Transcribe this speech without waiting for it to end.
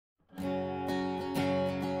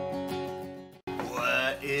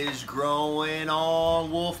is growing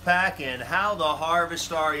on Wolfpack, and how the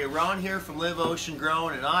harvest are you? Ron here from Live Ocean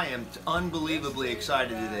Grown, and I am unbelievably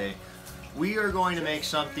excited today. We are going to make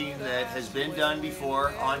something that has been done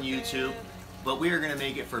before on YouTube, but we are going to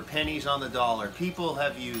make it for pennies on the dollar. People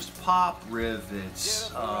have used pop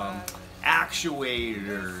rivets,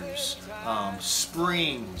 actuators,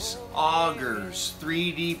 springs, augers,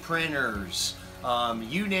 3D printers,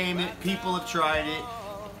 you name it, people have tried it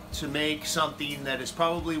to make something that is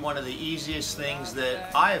probably one of the easiest things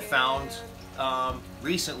that I have found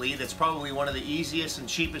recently. That's probably one of the easiest and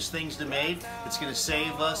cheapest things to make. It's going to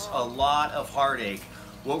save us a lot of heartache.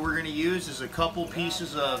 What we're going to use is a couple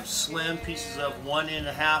pieces of slim pieces of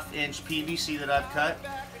 1.5 inch PVC that I've cut.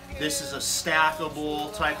 This is a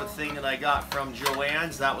stackable type of thing that I got from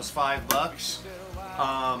Joann's. That was $5.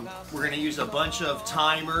 We're going to use a bunch of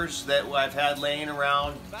timers that I've had laying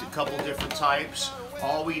around, a couple different types.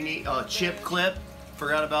 All we need, a chip clip.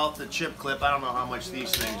 Forgot about the chip clip. I don't know how much these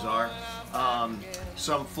things are.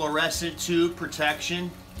 Some fluorescent tube protection,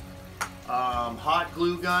 hot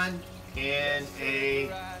glue gun, and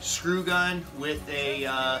a screw gun with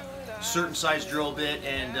a certain size drill bit,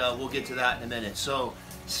 and we'll get to that in a minute. So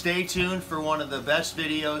stay tuned for one of the best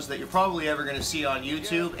videos that you're probably ever going to see on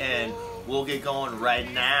YouTube, and we'll get going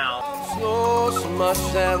right now. So much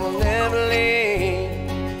that will never leave.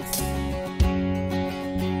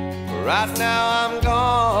 Right now I'm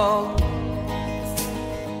gone,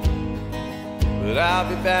 but I'll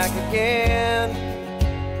be back again.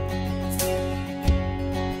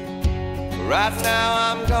 Right now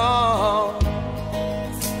I'm gone,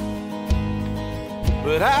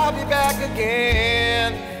 but I'll be back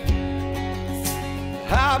again.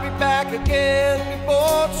 I'll be back again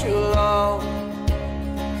before too long.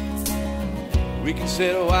 We can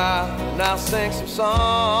sit a while and I'll sing some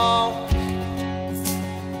songs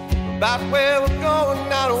about where we're going,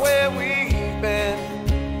 not where we've been.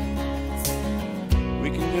 We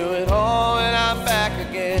can do it all and I'm back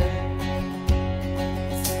again.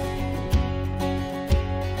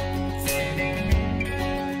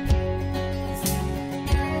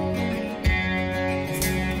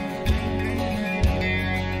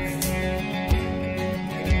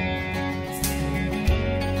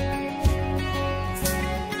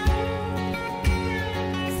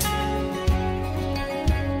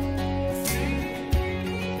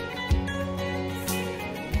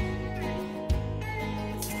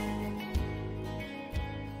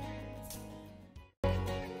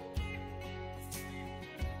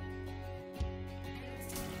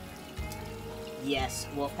 Yes,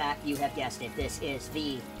 Wolfpack, you have guessed it. This is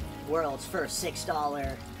the world's first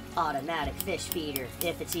 $6 automatic fish feeder,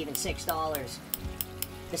 if it's even $6.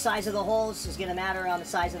 The size of the holes is going to matter on the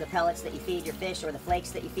size of the pellets that you feed your fish, or the flakes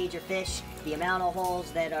that you feed your fish. The amount of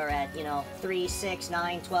holes that are at, 3, 6,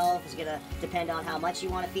 9, 12 is going to depend on how much you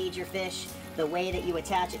want to feed your fish. The way that you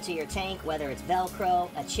attach it to your tank, whether it's Velcro,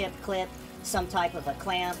 a chip clip, some type of a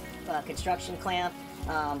clamp, construction clamp,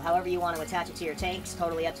 however you want to attach it to your tanks,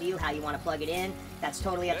 totally up to you. How you want to plug it in, that's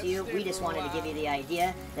totally up to you. We just wanted to give you the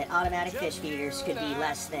idea that automatic fish feeders could be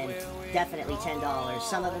less than definitely $10.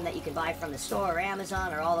 Some of them that you can buy from the store or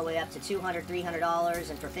Amazon are all the way up to $200, $300,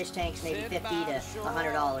 and for fish tanks maybe $50 to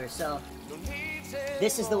 $100. So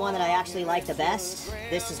this is the one that I actually like the best.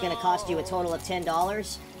 This is going to cost you a total of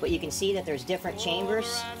 $10, but you can see that there's different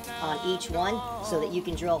chambers on each one so that you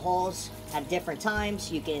can drill holes at different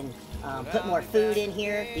times. You can put more food in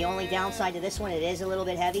here. The only downside to this one, it is a little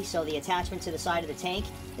bit heavy, so the attachment to the side of the tank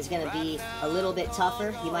is going to be a little bit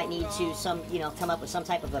tougher. You might need to come up with some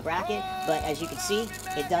type of a bracket, but as you can see,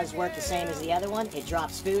 it does work the same as the other one. It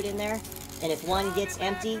drops food in there, and if one gets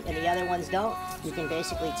empty and the other ones don't, you can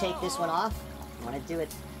basically take this one off. I want to do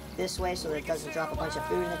it this way so that it doesn't drop a bunch of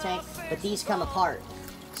food in the tank, but these come apart.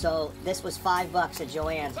 So this was $5 at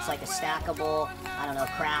Joann's. It's like a stackable, I don't know,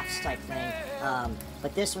 crafts type thing.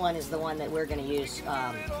 But this one is the one that we're going to use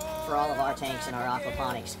for all of our tanks and our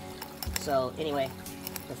aquaponics. So anyway,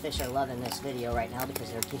 the fish are loving this video right now because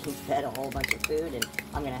they're getting fed a whole bunch of food, and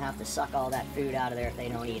I'm going to have to suck all that food out of there if they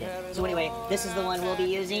don't eat it. So anyway, this is the one we'll be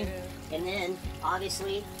using. And then,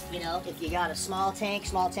 obviously, if you got a small tank,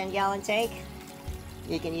 small 10-gallon tank,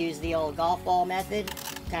 you can use the old golf ball method.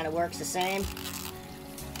 Kind of works the same.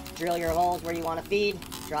 Drill your holes where you want to feed.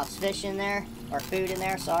 Drops fish in there, or food in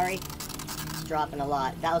there, sorry. It's dropping a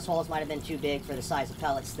lot. Those holes might have been too big for the size of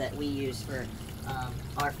pellets that we use for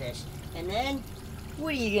our fish. And then, what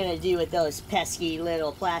are you going to do with those pesky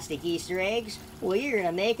little plastic Easter eggs? Well, you're going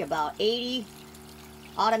to make about 80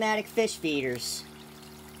 automatic fish feeders.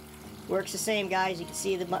 Works the same, guys. You can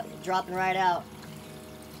see the dropping right out.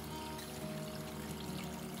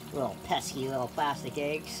 Little pesky little plastic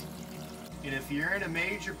eggs. And if you're in a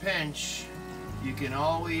major pinch, you can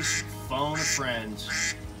always phone a friend.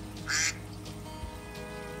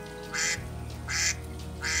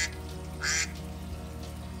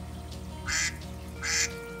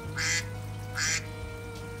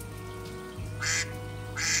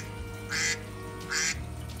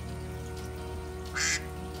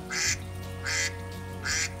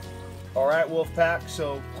 Alright, Wolfpack,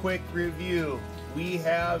 so quick review. We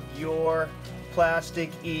have your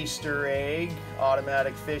plastic Easter egg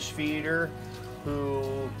automatic fish feeder,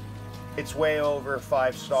 it's way over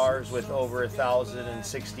 5 stars with over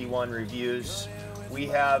 1,061 reviews. We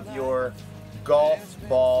have your golf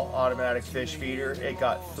ball automatic fish feeder. It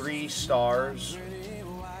got 3 stars,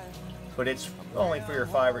 but it's only for your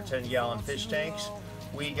 5 or 10 gallon fish tanks.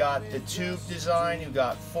 We got the tube design, who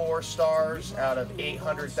got 4 stars out of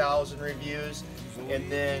 800,000 reviews,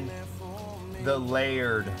 and then the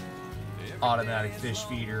layered automatic fish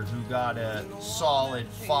feeder, who got a solid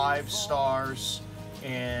 5 stars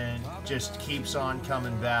and just keeps on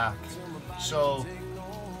coming back. So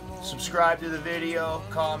subscribe to the video,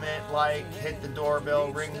 comment, like, hit the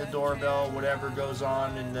doorbell, ring the doorbell, whatever goes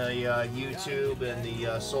on in the YouTube and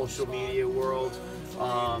the social media world.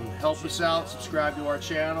 Help us out, subscribe to our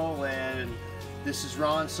channel, and this is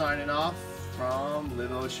Ron signing off from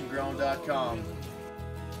liveoceangrown.com.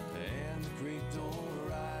 And the creek door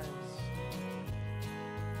rise.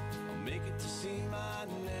 I'll make it to see my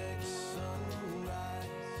name.